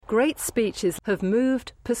Great speeches have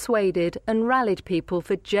moved, persuaded, and rallied people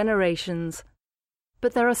for generations.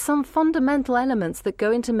 But there are some fundamental elements that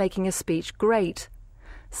go into making a speech great.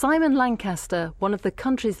 Simon Lancaster, one of the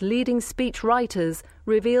country's leading speech writers,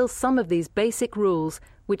 reveals some of these basic rules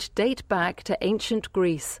which date back to ancient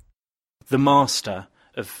Greece. The master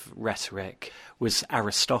of rhetoric was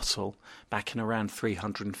Aristotle back in around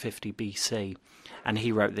 350 BC, and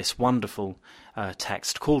he wrote this wonderful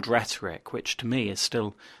text called Rhetoric, which to me is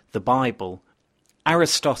still the Bible.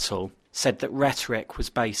 Aristotle said that rhetoric was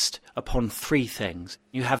based upon three things.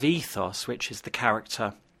 You have ethos, which is the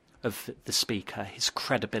character of the speaker, his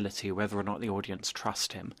credibility, whether or not the audience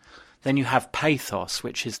trust him. Then you have pathos,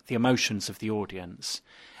 which is the emotions of the audience.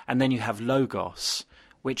 And then you have logos,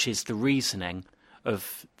 which is the reasoning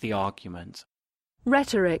of the argument.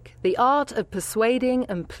 Rhetoric, the art of persuading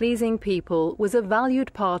and pleasing people, was a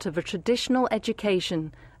valued part of a traditional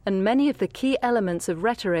education, and many of the key elements of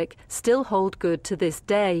rhetoric still hold good to this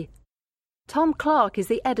day. Tom Clark is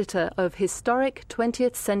the editor of Historic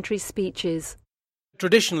 20th Century Speeches.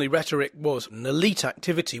 Traditionally, rhetoric was an elite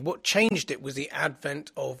activity. What changed it was the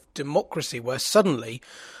advent of democracy, where suddenly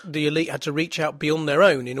the elite had to reach out beyond their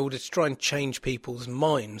own in order to try and change people's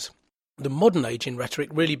minds. The modern age in rhetoric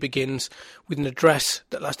really begins with an address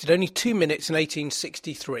that lasted only 2 minutes in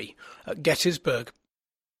 1863 at Gettysburg.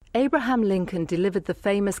 Abraham Lincoln delivered the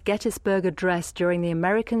famous Gettysburg Address during the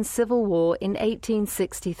American Civil War in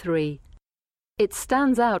 1863. It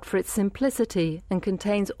stands out for its simplicity and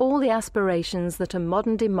contains all the aspirations that a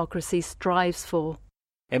modern democracy strives for.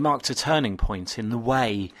 It marked a turning point in the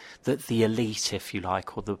way that the elite, if you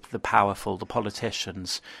like, or the powerful, the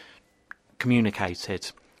politicians,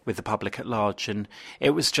 communicated with the public at large. And it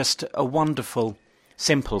was just a wonderful,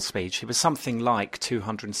 simple speech. It was something like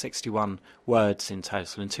 261 words in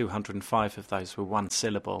total, and 205 of those were one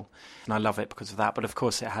syllable. And I love it because of that. But of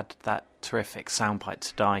course it had that terrific soundbite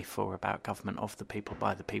to die for about government of the people,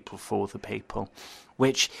 by the people, for the people,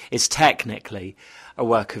 which is technically a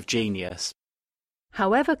work of genius.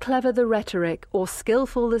 However clever the rhetoric or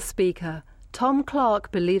skillful the speaker, Tom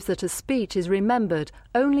Clark believes that a speech is remembered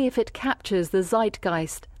only if it captures the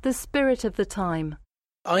zeitgeist, the spirit of the time.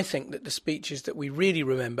 I think that the speeches that we really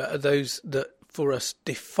remember are those that, for us,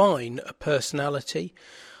 define a personality,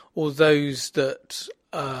 or those that,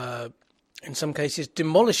 in some cases,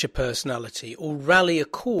 demolish a personality or rally a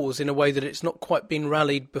cause in a way that it's not quite been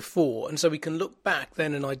rallied before. And so we can look back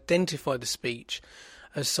then and identify the speech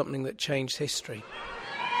as something that changed history.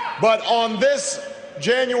 But on this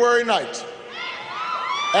January night,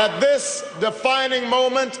 at this defining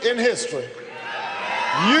moment in history,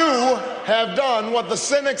 you have done what the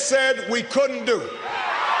cynics said we couldn't do.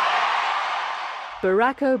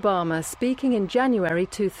 Barack Obama speaking in January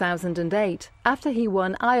 2008, after he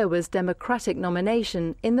won Iowa's Democratic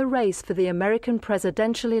nomination in the race for the American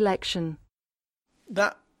presidential election.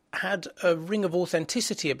 That had a ring of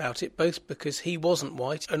authenticity about it, both because he wasn't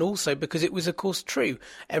white and also because it was, of course, true.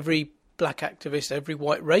 Every black activist, every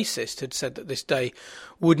white racist had said that this day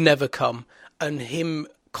would never come, and him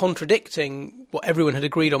contradicting what everyone had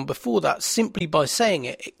agreed on before that, simply by saying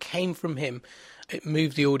it, it came from him, it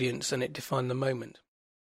moved the audience and it defined the moment.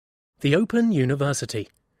 The Open University.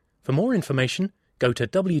 For more information, go to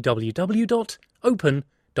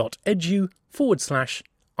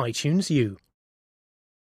www.open.edu/iTunes U.